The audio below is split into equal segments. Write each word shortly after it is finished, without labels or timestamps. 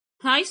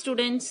Hi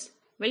students,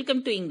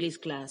 welcome to English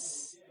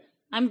class.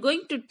 I'm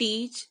going to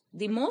teach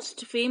the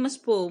most famous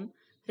poem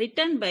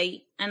written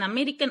by an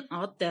American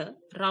author,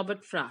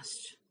 Robert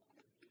Frost.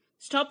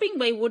 Stopping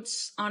by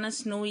Woods on a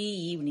Snowy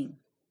Evening.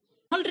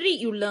 Already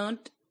you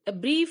learnt a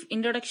brief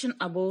introduction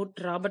about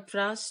Robert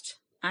Frost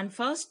and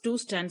first two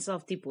stanzas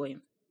of the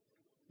poem.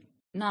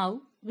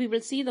 Now we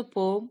will see the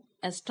poem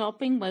as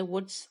Stopping by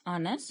Woods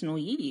on a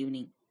Snowy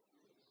Evening.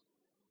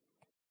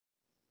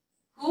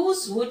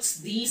 Whose woods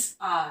these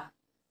are?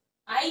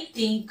 I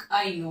think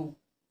I know.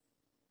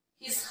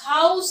 His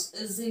house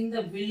is in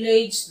the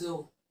village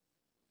though.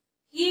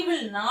 He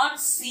will not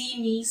see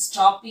me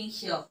stopping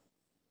here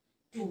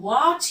to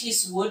watch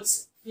his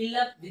woods fill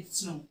up with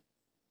snow.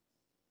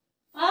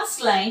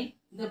 First line,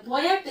 the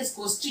poet is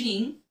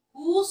questioning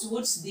whose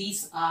woods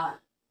these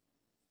are.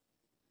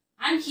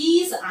 And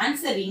he is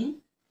answering,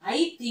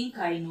 I think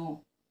I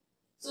know.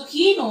 So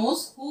he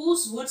knows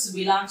whose woods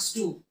belongs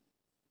to.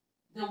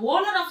 The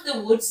owner of the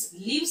woods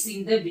lives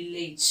in the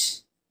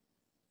village.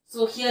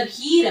 So here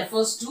he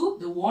refers to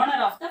the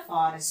owner of the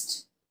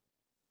forest.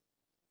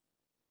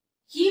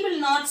 He will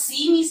not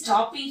see me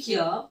stopping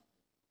here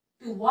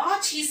to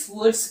watch his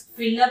woods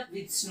fill up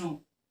with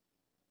snow.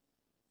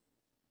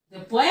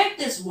 The poet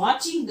is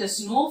watching the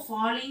snow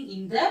falling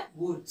in the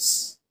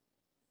woods.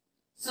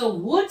 So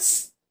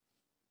woods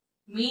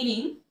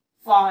meaning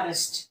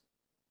forest.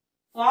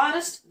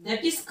 Forest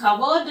that is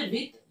covered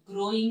with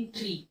growing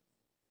tree.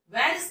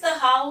 Where is the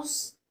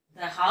house?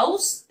 The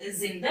house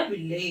is in the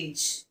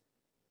village.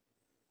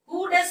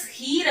 Who does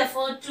he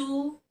refer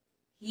to?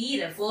 He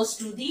refers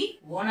to the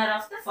owner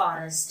of the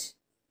forest.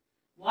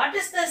 What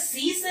is the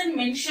season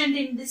mentioned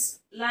in this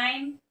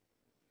line?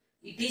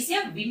 It is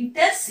a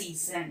winter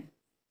season.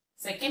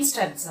 Second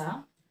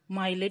stanza.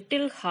 My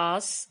little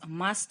horse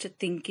must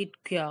think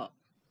it queer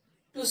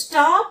To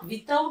stop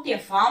without a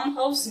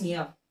farmhouse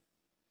near.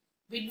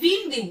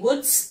 Between the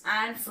woods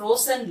and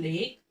frozen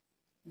lake,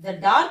 the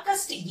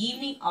darkest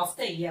evening of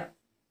the year.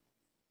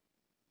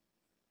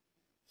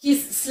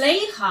 His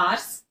sleigh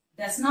horse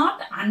does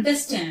not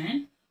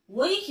understand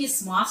why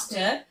his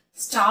master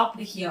stopped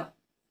here.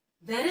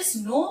 There is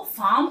no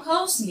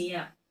farmhouse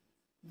near.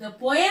 The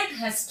poet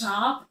has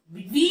stopped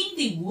between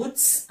the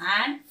woods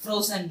and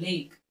frozen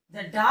lake.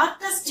 The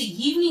darkest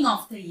evening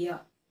of the year,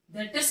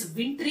 that is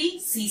wintry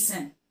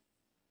season.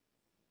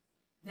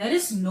 There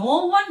is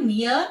no one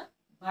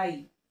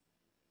nearby.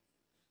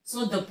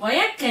 So the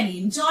poet can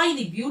enjoy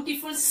the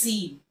beautiful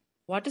scene.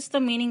 What is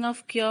the meaning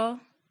of queer?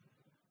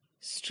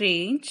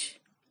 Strange,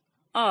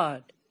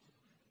 odd.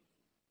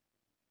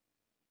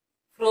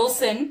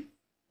 Frozen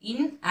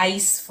in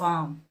ice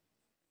form.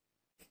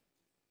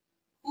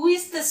 Who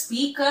is the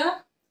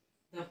speaker?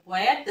 The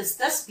poet is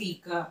the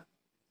speaker.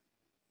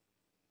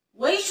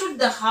 Why should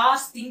the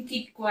horse think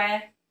it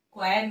queer?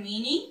 Queer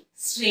meaning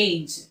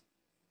strange.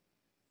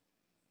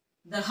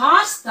 The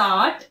horse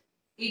thought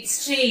it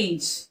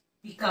strange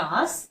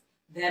because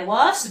there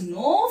was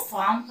no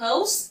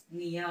farmhouse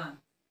near.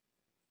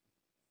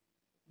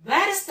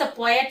 Where is the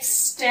poet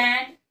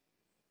stand?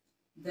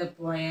 The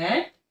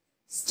poet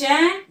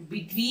stand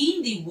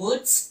between the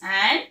woods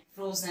and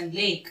frozen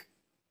lake.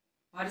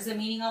 What is the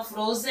meaning of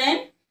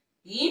frozen?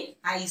 In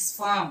ice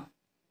form.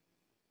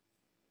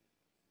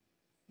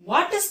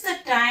 What is the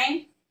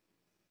time?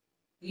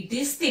 It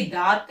is the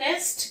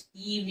darkest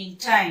evening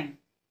time.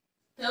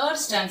 Third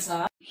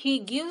stanza. He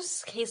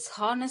gives his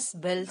harness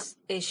bells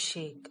a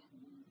shake.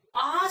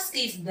 Ask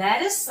if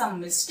there is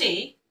some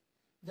mistake.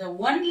 The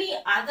only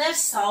other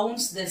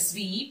sounds the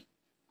sweep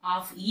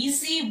of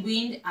easy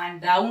wind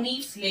and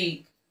downy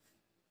flake.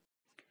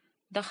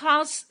 The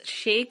horse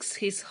shakes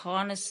his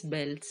harness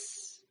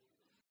bells.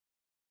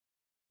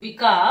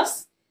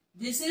 Because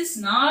this is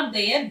not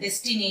their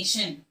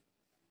destination.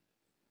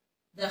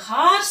 The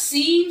horse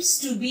seems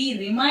to be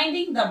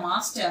reminding the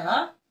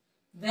master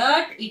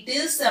that it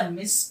is a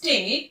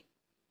mistake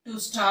to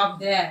stop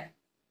there.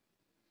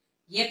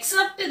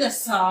 Except the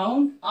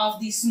sound of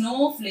the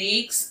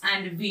snowflakes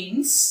and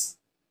winds,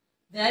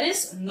 there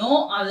is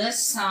no other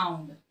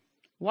sound.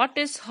 What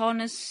is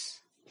harness?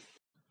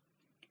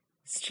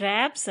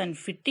 Straps and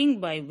fitting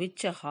by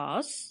which a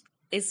horse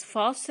is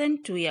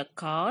fastened to a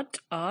cart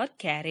or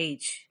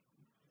carriage.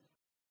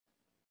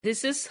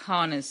 This is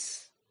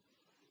harness.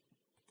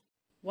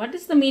 What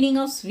is the meaning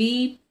of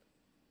sweep?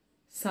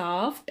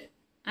 Soft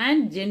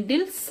and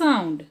gentle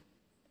sound.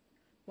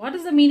 What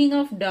is the meaning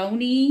of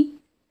downy?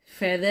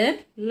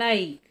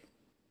 Feather-like.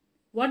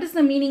 What is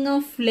the meaning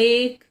of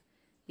flake?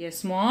 A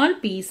small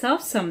piece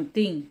of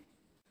something.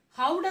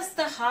 How does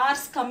the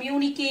horse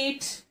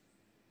communicate?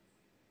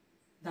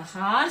 The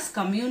horse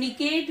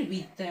communicates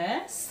with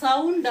the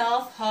sound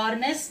of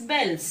harness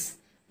bells.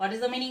 What is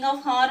the meaning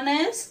of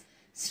harness?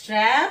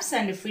 Straps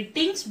and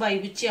fittings by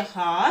which a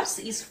horse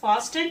is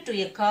fastened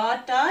to a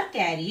cart or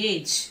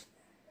carriage.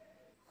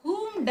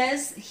 Whom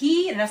does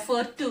he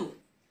refer to?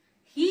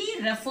 He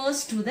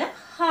refers to the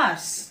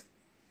horse.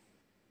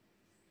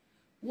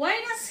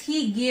 Why does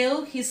he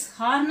give his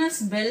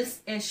harness bells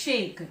a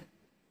shake?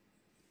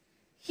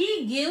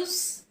 He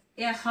gives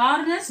a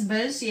harness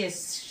bell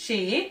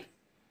shape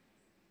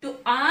to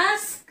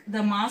ask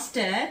the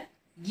master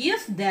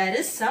if there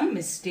is some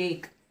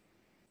mistake.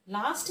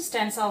 Last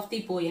stanza of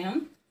the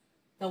poem.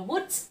 The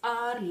woods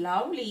are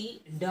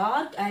lovely,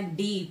 dark and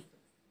deep,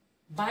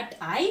 but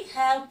I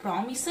have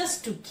promises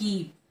to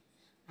keep,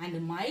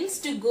 and miles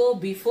to go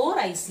before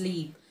I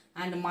sleep,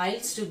 and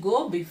miles to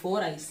go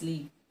before I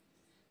sleep.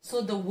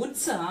 So the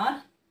woods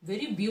are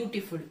very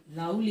beautiful,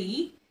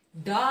 lovely,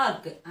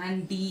 dark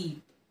and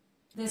deep.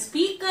 The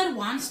speaker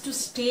wants to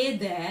stay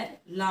there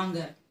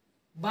longer,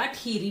 but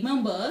he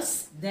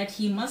remembers that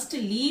he must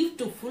leave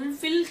to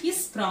fulfill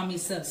his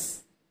promises.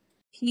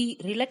 He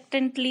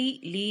reluctantly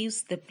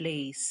leaves the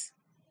place.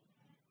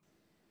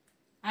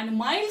 And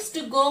miles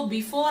to go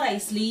before I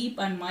sleep,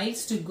 and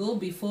miles to go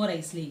before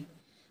I sleep.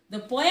 The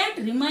poet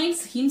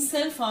reminds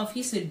himself of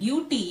his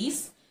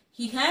duties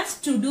he has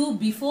to do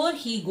before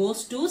he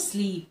goes to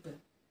sleep.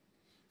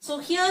 So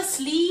here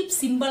sleep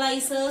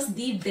symbolizes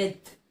the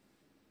death.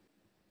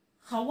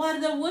 How are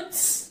the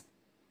woods?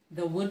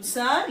 The woods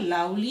are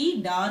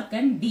lovely, dark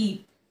and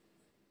deep.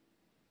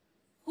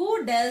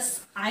 Who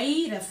does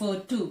I refer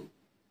to?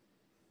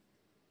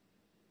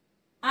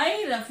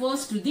 I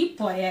refers to the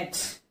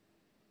poet.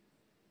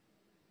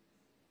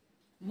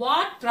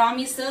 What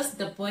promises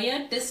the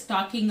poet is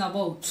talking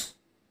about?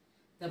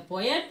 The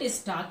poet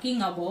is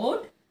talking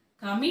about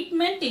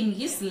commitment in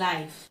his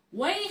life.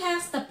 Why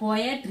has the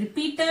poet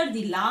repeated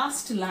the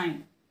last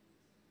line?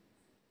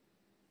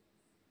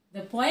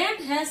 The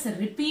poet has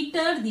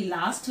repeated the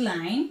last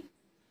line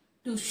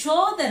to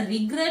show the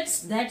regrets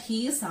that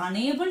he is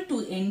unable to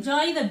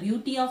enjoy the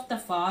beauty of the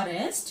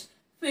forest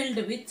filled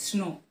with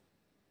snow.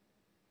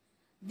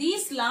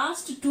 These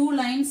last two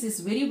lines is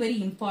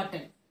very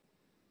important.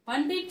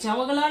 Pandit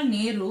Jawaharlal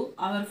Nehru,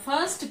 our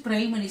first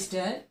Prime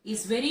Minister,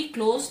 is very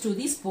close to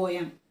this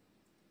poem.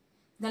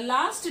 The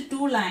last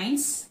two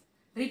lines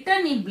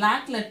written in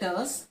black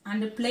letters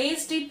and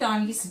placed it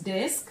on his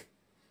desk.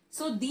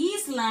 So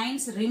these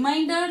lines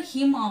reminded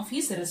him of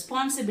his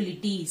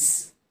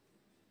responsibilities.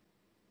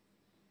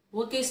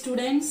 Okay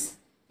students,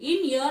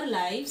 in your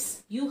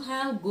lives you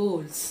have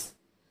goals.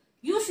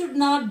 You should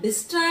not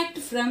distract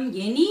from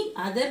any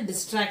other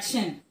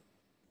distraction.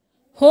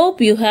 Hope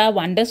you have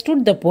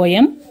understood the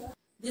poem.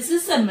 This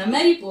is a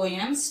memory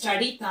poem.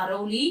 Study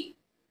thoroughly.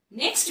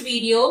 Next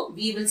video,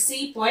 we will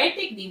see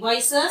poetic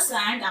devices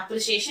and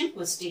appreciation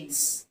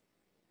questions.